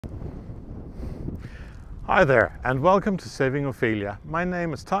Hi there, and welcome to Saving Ophelia. My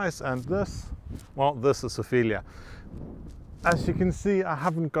name is Thijs, and this is Ophelia. As you can see, I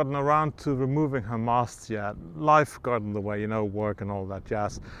haven't gotten around to removing her masts yet. Life got in the way, work and all that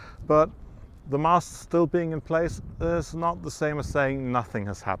jazz. But the mast still being in place is not the same as saying nothing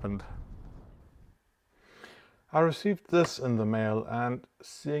has happened. I received this in the mail, and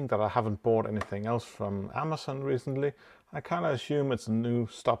seeing that I haven't bought anything else from Amazon recently, I kind of assume it's a new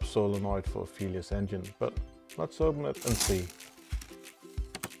stop solenoid for Ophelias engine, but let's open it and see.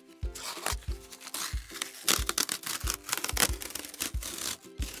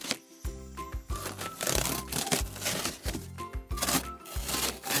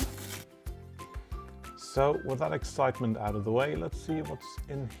 So with that excitement out of the way, let's see what's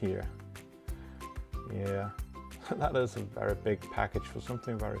in here. Yeah. That is a very big package for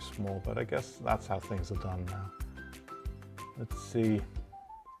something very small, but I guess that's how things are done now. Let's see.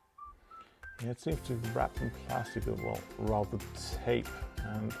 Yeah, it seems to be wrapped in plastic, or well, rather tape,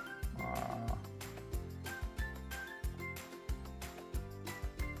 and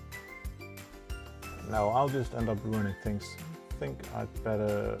no, I'll just end up ruining things. I think I'd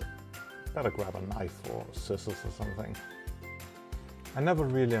better grab a knife or scissors or something. I never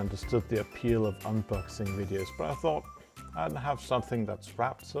really understood the appeal of unboxing videos, but I thought I'd have something that's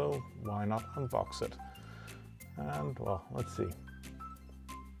wrapped, so why not unbox it? And well, let's see.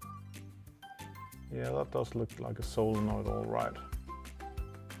 Yeah, that does look like a solenoid, all right.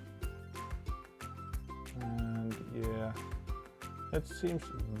 And yeah, it seems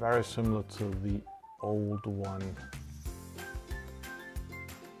very similar to the old one.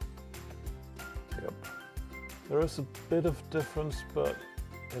 Yep. There is a bit of difference, but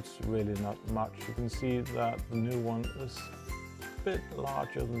it's really not much. You can see that the new one is a bit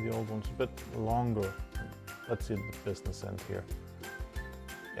larger than the old one, it's a bit longer. Let's see the business end here.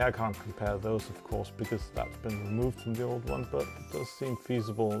 Yeah, I can't compare those, of course, because that's been removed from the old one, but it does seem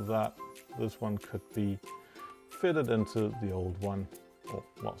feasible that this one could be fitted into the old one, or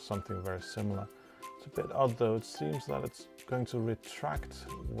well, something very similar. It's a bit odd though, it seems that it's going to retract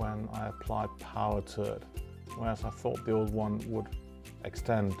when I apply power to it. Whereas I thought the old one would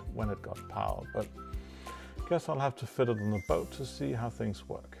extend when it got power, but I guess I'll have to fit it on the boat to see how things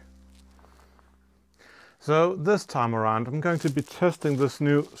work. So this time around I'm going to be testing this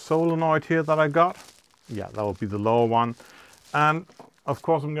new solenoid here that I got. Yeah, that will be the lower one. And of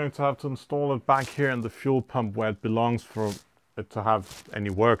course I'm going to have to install it back here in the fuel pump where it belongs for it to have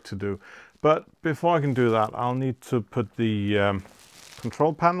any work to do. But before I can do that, I'll need to put the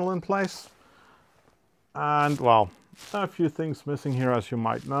control panel in place. And well, there are a few things missing here, as you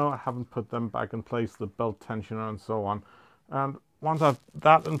might know. I haven't put them back in place, the belt tensioner and so on. And once I've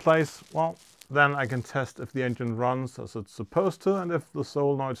that in place, well, then I can test if the engine runs as it's supposed to and if the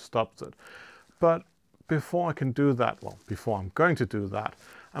solenoid stops it. But before I can do that, well, before I'm going to do that,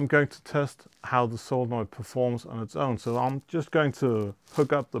 I'm going to test how the solenoid performs on its own. So I'm just going to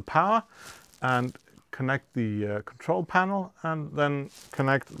hook up the power and connect the control panel and then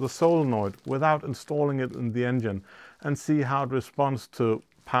connect the solenoid without installing it in the engine and see how it responds to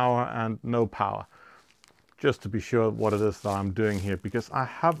power and no power. Just to be sure what it is that I'm doing here, because I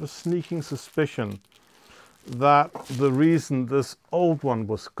have a sneaking suspicion that the reason this old one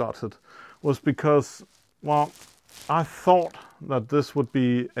was gutted was because, well, I thought that this would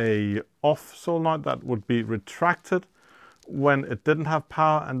be a off solenoid that would be retracted when it didn't have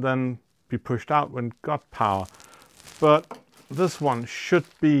power and then be pushed out when it got power. But this one should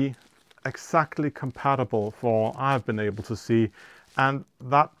be exactly compatible for all I've been able to see, and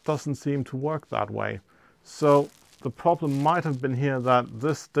that doesn't seem to work that way. So the problem might have been here that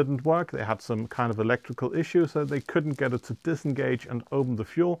this didn't work. They had some kind of electrical issue, so they couldn't get it to disengage and open the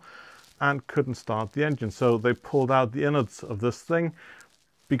fuel and couldn't start the engine. So they pulled out the innards of this thing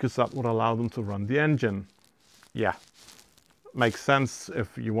because that would allow them to run the engine. Yeah, makes sense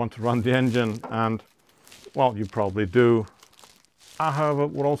if you want to run the engine, and well, you probably do. I, however,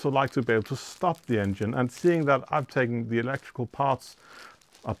 would also like to be able to stop the engine, and seeing that I've taken the electrical parts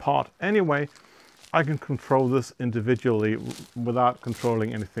apart anyway, I can control this individually without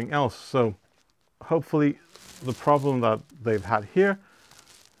controlling anything else. So hopefully the problem that they've had here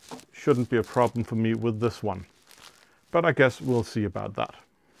shouldn't be a problem for me with this one. But I guess we'll see about that.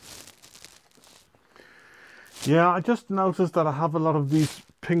 Yeah, I just noticed that I have a lot of these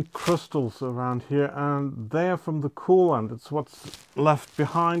pink crystals around here, and they are from the coolant. It's what's left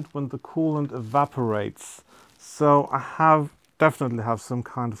behind when the coolant evaporates. So I definitely have some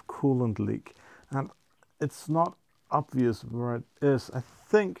kind of coolant leak, and it's not obvious where it is. I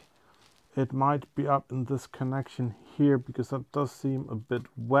think it might be up in this connection here, because that does seem a bit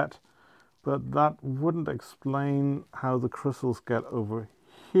wet but that wouldn't explain how the crystals get over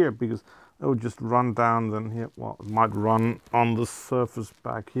here, because it would just run down then here. Well, it might run on the surface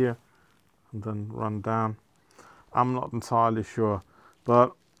back here and then run down. I'm not entirely sure,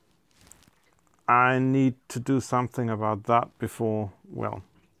 but I need to do something about that before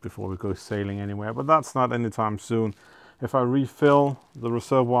we go sailing anywhere, but that's not anytime soon. If I refill the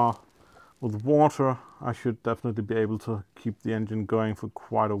reservoir with water, I should definitely be able to keep the engine going for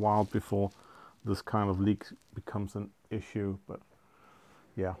quite a while before this kind of leak becomes an issue. But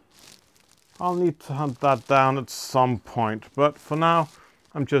yeah, I'll need to hunt that down at some point, but for now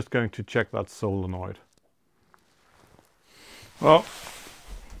I'm just going to check that solenoid. Well,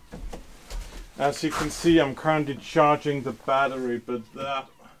 as you can see, I'm currently charging the battery, but that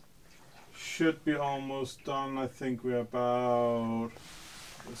should be almost done. I think we're about,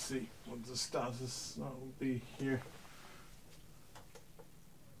 let's see what the status will be here,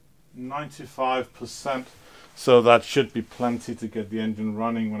 95%. So that should be plenty to get the engine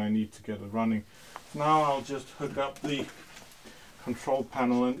running when I need to get it running. Now I'll just hook up the control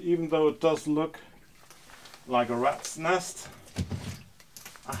panel, and even though it does look like a rat's nest,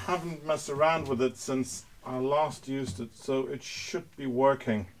 I haven't messed around with it since I last used it, so it should be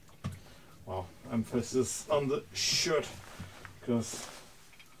working. Well, emphasis on the should, because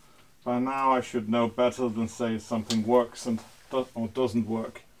by now I should know better than say something works and or doesn't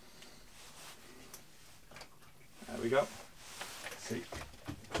work. There we go. Let's see,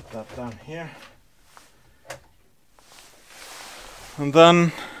 put that down here. And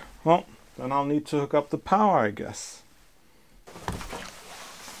then, well, then I'll need to hook up the power, I guess.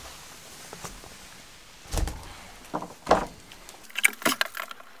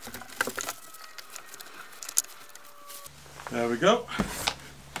 There we go.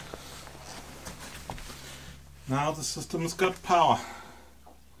 Now the system's got power.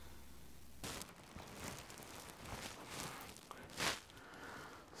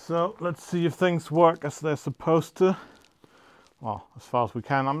 So let's see if things work as they're supposed to. Well, as far as we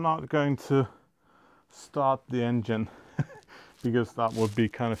can. I'm not going to start the engine because that would be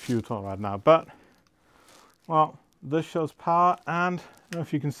kind of futile right now. But, well, this shows power, and I don't know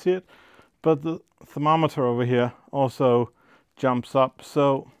if you can see it, but the thermometer over here also jumps up,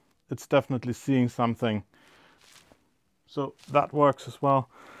 so it's definitely seeing something. So that works as well.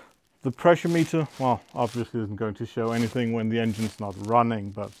 The pressure meter, well, obviously isn't going to show anything when the engine's not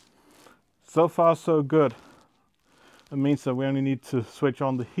running, but so far so good. It means that we only need to switch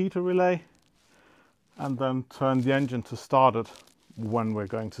on the heater relay and then turn the engine to start it when we're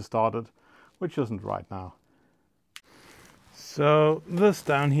going to start it, which isn't right now. So this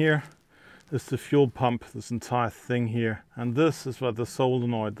down here is the fuel pump, this entire thing here, and this is where the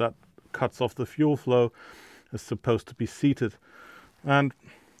solenoid that cuts off the fuel flow is supposed to be seated. And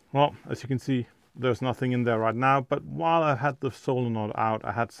well, as you can see, there's nothing in there right now, but while I had the solenoid out,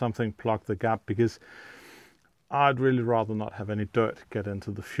 I had something plug the gap, because I'd really rather not have any dirt get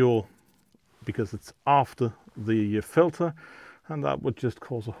into the fuel, because it's after the filter, and that would just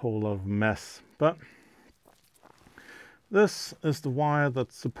cause a whole lot of mess. But this is the wire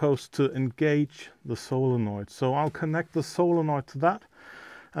that's supposed to engage the solenoid. So I'll connect the solenoid to that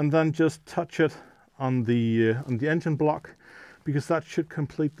and then just touch it on the engine block, because that should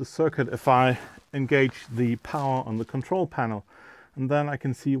complete the circuit if I engage the power on the control panel. And then I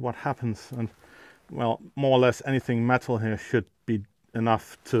can see what happens. And well, more or less anything metal here should be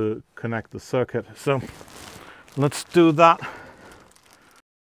enough to connect the circuit. So let's do that.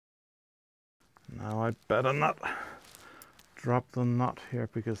 Now I'd better not drop the nut here,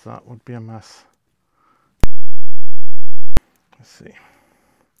 because that would be a mess. Let's see.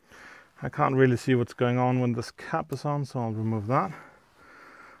 I can't really see what's going on when this cap is on, so I'll remove that.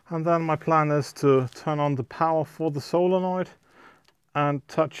 And then my plan is to turn on the power for the solenoid and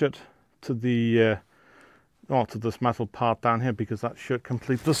touch it to the to this metal part down here, because that should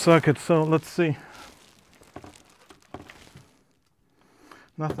complete the circuit. So let's see.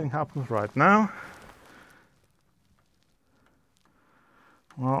 Nothing happens right now.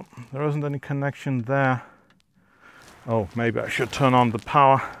 Well, there isn't any connection there. Oh, maybe I should turn on the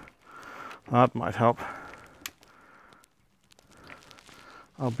power. That might help.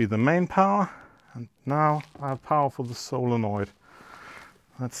 That'll be the main power, and now I have power for the solenoid.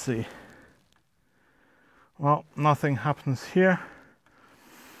 Let's see. Well, nothing happens here.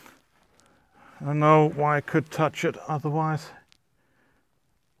 I don't know why I could touch it otherwise.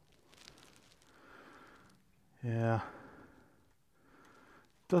 Yeah.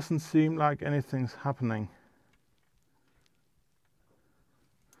 Doesn't seem like anything's happening.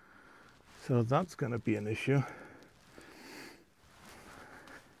 So that's going to be an issue.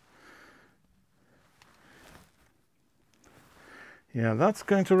 Yeah, that's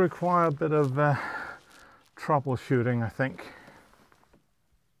going to require a bit of troubleshooting, I think.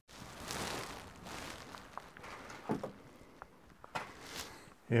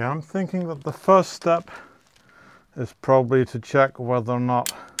 Yeah, I'm thinking that the first step is probably to check whether or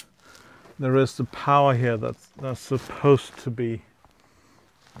not there is the power here that's supposed to be.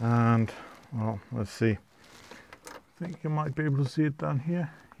 And, well, let's see. I think you might be able to see it down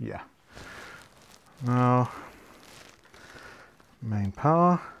here. Yeah. Now, main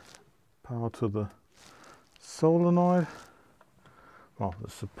power to the solenoid. Well,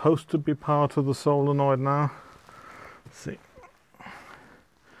 there's supposed to be power to the solenoid now. Let's see.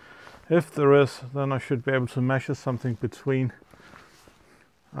 If there is, then I should be able to measure something between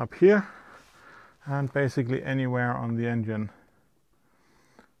up here and basically anywhere on the engine.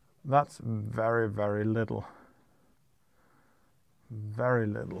 That's very, very little. Very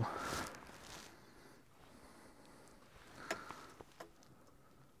little.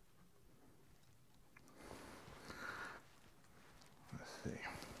 Let's see.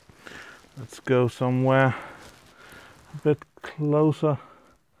 Let's go somewhere a bit closer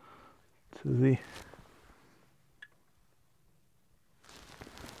to the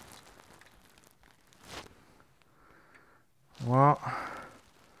well,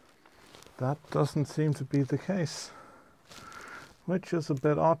 that doesn't seem to be the case, which is a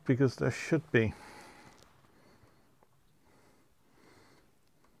bit odd because there should be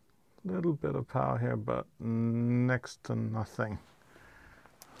a little bit of power here, but next to nothing.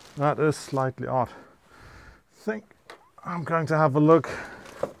 That is slightly odd. I think I'm going to have a look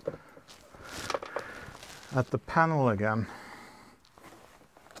at the panel again.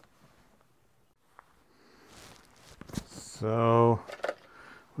 So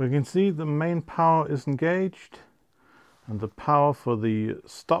we can see the main power is engaged, and the power for the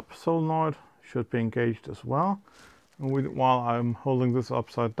stop solenoid should be engaged as well. And while I'm holding this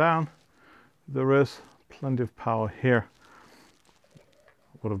upside down, there is plenty of power here.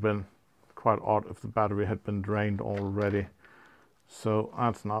 Would have been quite odd if the battery had been drained already. So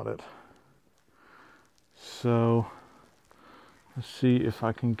that's not it. So let's see if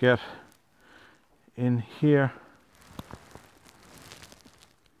I can get in here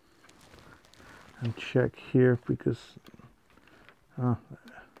and check here, because there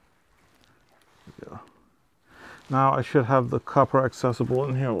we go. Now I should have the copper accessible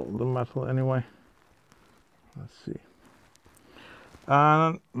in here, the metal anyway. Let's see.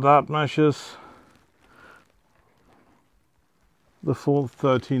 And that measures the full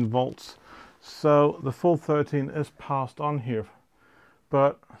 13 volts. So the full 13 is passed on here,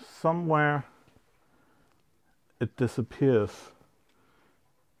 but somewhere it disappears,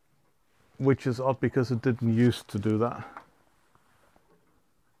 which is odd because it didn't used to do that.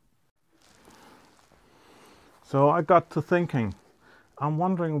 So I got to thinking, I'm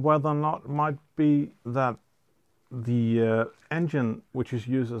wondering whether or not it might be that the engine, which is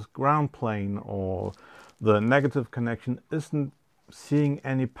used as ground plane, or the negative connection, isn't seeing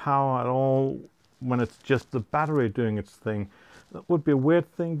any power at all when it's just the battery doing its thing. That would be a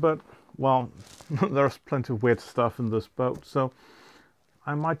weird thing, but well, there's plenty of weird stuff in this boat, so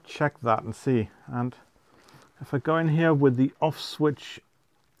I might check that and see. And if I go in here with the off switch,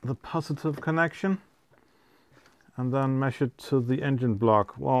 the positive connection, and then measure to the engine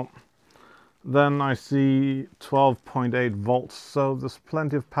block, well, then I see 12.8 volts. So there's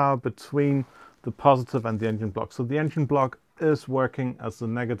plenty of power between the positive and the engine block. So the engine block is working as the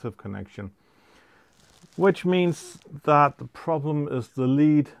negative connection, which means that the problem is the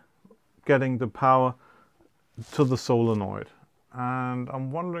lead getting the power to the solenoid. And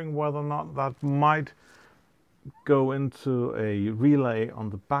I'm wondering whether or not that might go into a relay on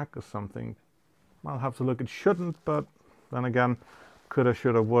the back or something. I'll have to look. It shouldn't, but then again, coulda,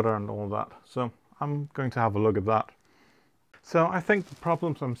 shoulda, woulda, and all that. So I'm going to have a look at that. So I think the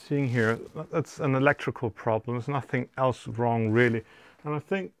problems I'm seeing here, that's an electrical problem. There's nothing else wrong really. And I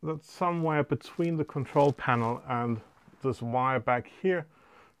think that somewhere between the control panel and this wire back here,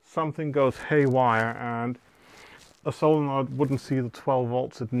 something goes haywire and a solenoid wouldn't see the 12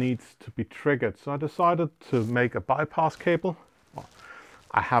 volts it needs to be triggered. So I decided to make a bypass cable. Well,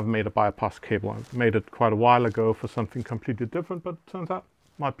 I have made a bypass cable. I made it quite a while ago for something completely different, but it turns out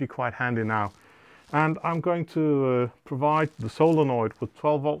it might be quite handy now. And I'm going to provide the solenoid with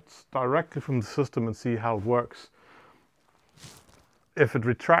 12 volts directly from the system and see how it works. If it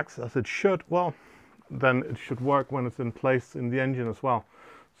retracts as it should, well, then it should work when it's in place in the engine as well.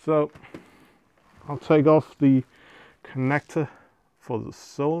 So I'll take off the connector for the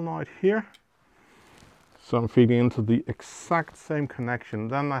solenoid here. So I'm feeding into the exact same connection.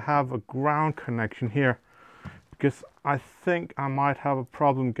 Then I have a ground connection here, because I think I might have a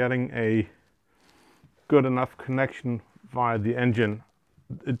problem getting a good enough connection via the engine.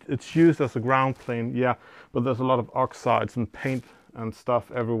 It's used as a ground plane, yeah, but there's a lot of oxides and paint and stuff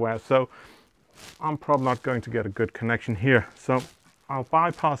everywhere, so I'm probably not going to get a good connection here. So I'll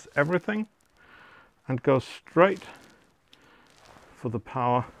bypass everything and go straight for the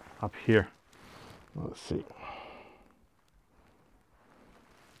power up here. Let's see.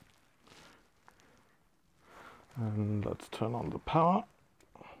 And let's turn on the power.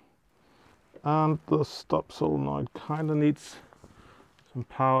 And the stop solenoid kind of needs some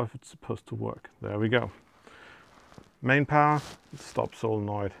power if it's supposed to work. There we go. Main power, stop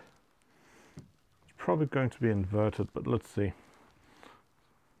solenoid. It's probably going to be inverted, but let's see.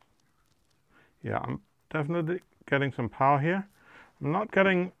 Yeah, I'm definitely getting some power here. I'm not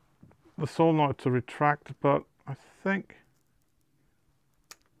getting the solenoid to retract, but I think,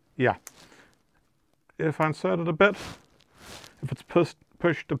 yeah. If I insert it a bit, if it's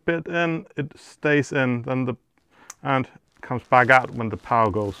pushed a bit in, it stays in, then and comes back out when the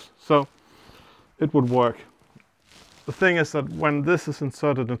power goes. So it would work. The thing is that when this is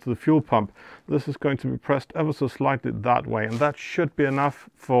inserted into the fuel pump, this is going to be pressed ever so slightly that way, and that should be enough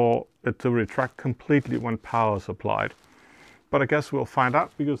for it to retract completely when power is applied. But I guess we'll find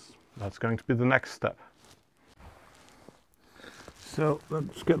out, because that's going to be the next step. So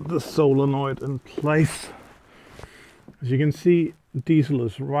let's get the solenoid in place. As you can see, diesel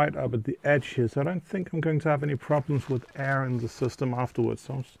is right up at the edge here, so I don't think I'm going to have any problems with air in the system afterwards.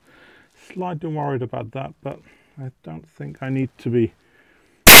 So I'm slightly worried about that, but I don't think I need to be.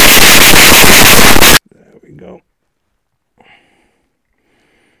 There we go.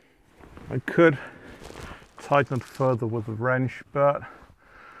 I could tighten it further with a wrench, but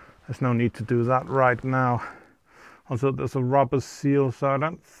there's no need to do that right now. Also, there's a rubber seal, so I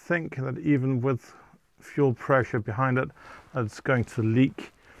don't think that even with fuel pressure behind it, it's going to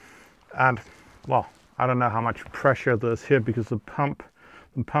leak. And well, I don't know how much pressure there's here, because the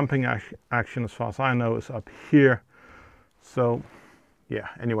pumping action, as far as I know, is up here. So yeah,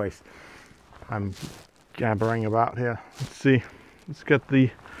 anyways, I'm gabbering about here. Let's see, let's get the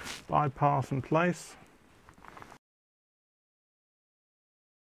bypass in place.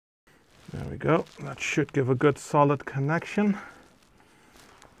 There we go, that should give a good solid connection.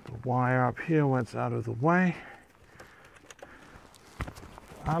 The wire up here where it's out of the way.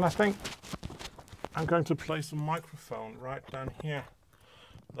 And I think I'm going to place a microphone right down here.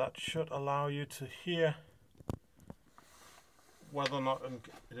 That should allow you to hear whether or not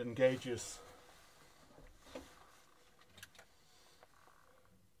it engages.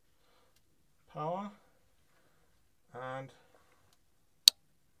 Power and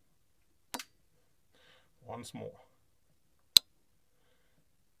once more.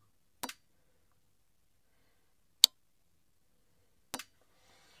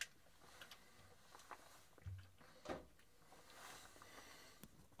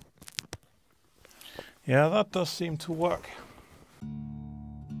 Yeah, that does seem to work.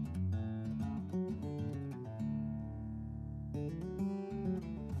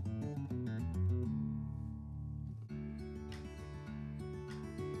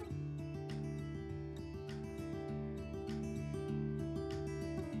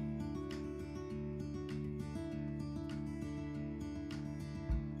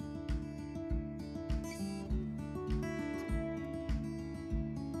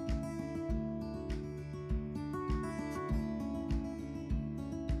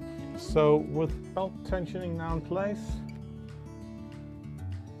 So with belt tensioning now in place,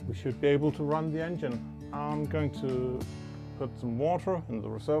 we should be able to run the engine. I'm going to put some water in the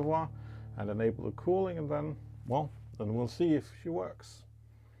reservoir and enable the cooling, and then, well, then we'll see if she works.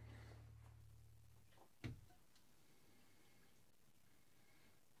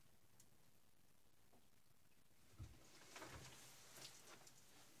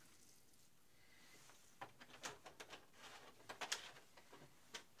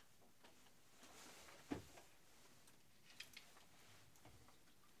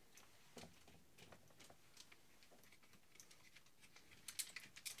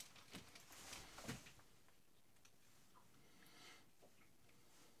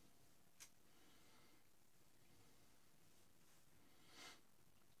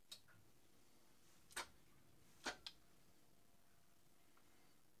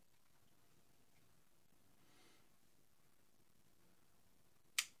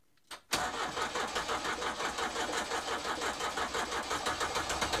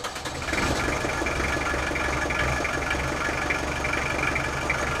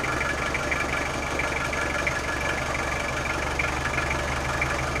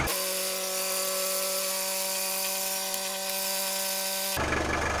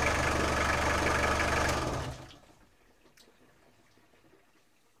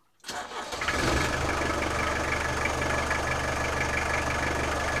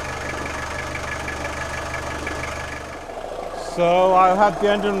 So I had the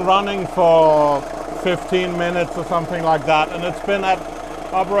engine running for 15 minutes or something like that, and it's been at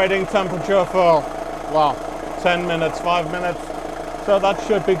operating temperature for, well, 10 minutes, 5 minutes. So that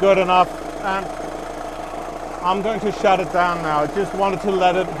should be good enough, and I'm going to shut it down now. I just wanted to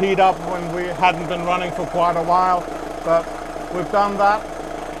let it heat up when we hadn't been running for quite a while, but we've done that,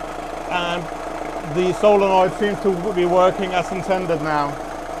 and the solenoid seems to be working as intended now.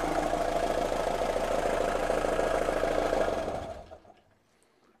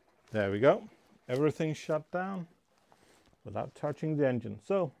 There we go. Everything's shut down without touching the engine.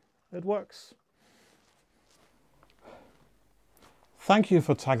 So it works. Thank you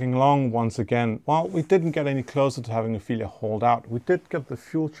for tagging along once again. While we didn't get any closer to having Ophelia hauled out, we did get the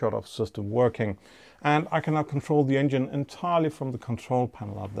fuel shut-off system working, and I can now control the engine entirely from the control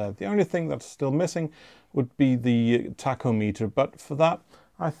panel up there. The only thing that's still missing would be the tachometer, but for that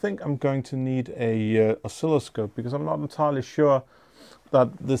I think I'm going to need a oscilloscope, because I'm not entirely sure that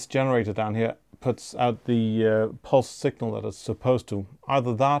this generator down here puts out the pulse signal that it's supposed to.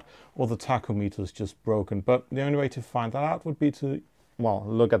 Either that or the tachometer is just broken, but the only way to find that out would be to, well,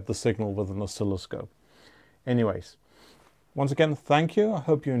 look at the signal with an oscilloscope. Anyways, once again, thank you. I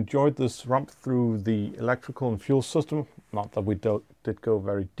hope you enjoyed this romp through the electrical and fuel system. Not that we did go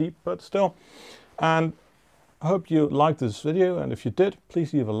very deep, but still. And I hope you liked this video, and if you did,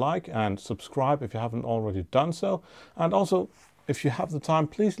 please leave a like and subscribe if you haven't already done so. And also, if you have the time,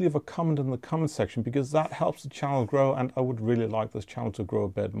 please leave a comment in the comment section, because that helps the channel grow, and I would really like this channel to grow a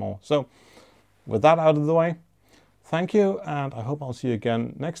bit more. So with that out of the way, thank you, and I hope I'll see you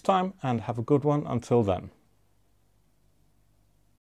again next time, and have a good one until then.